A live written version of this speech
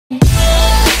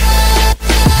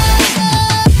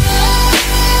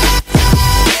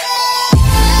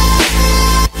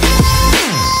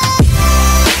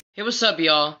what's up,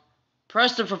 y'all?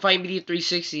 Preston for Fight Media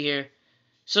 360 here.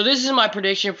 So this is my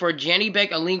prediction for Janibek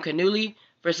Alimkhanuly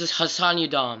versus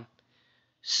Hassan.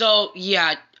 So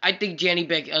yeah, I think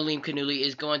Janibek Alimkhanuly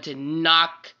is going to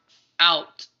knock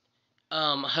out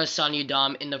Hassan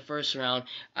in the first round.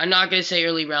 I'm not gonna say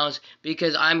early rounds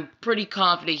because I'm pretty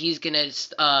confident he's gonna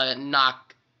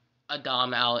knock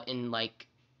Adam out in like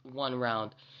one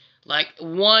round. What I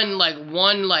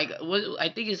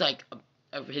think it's like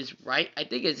of his right. I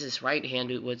think it's his right hand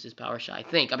who was his power shot. I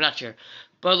think, I'm not sure,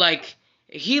 but like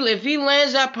if he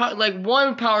lands that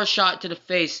one power shot to the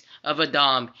face of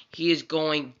Adam, he is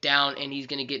going down and he's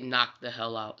gonna get knocked the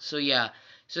hell out. So yeah,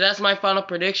 so that's my final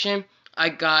prediction. I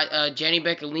got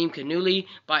Janibek Alimkhanuly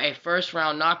by a first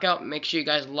round knockout. Make sure you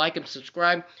guys like and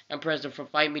subscribe. I'm President for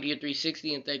Fight Media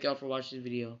 360, and thank y'all for watching this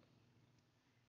video.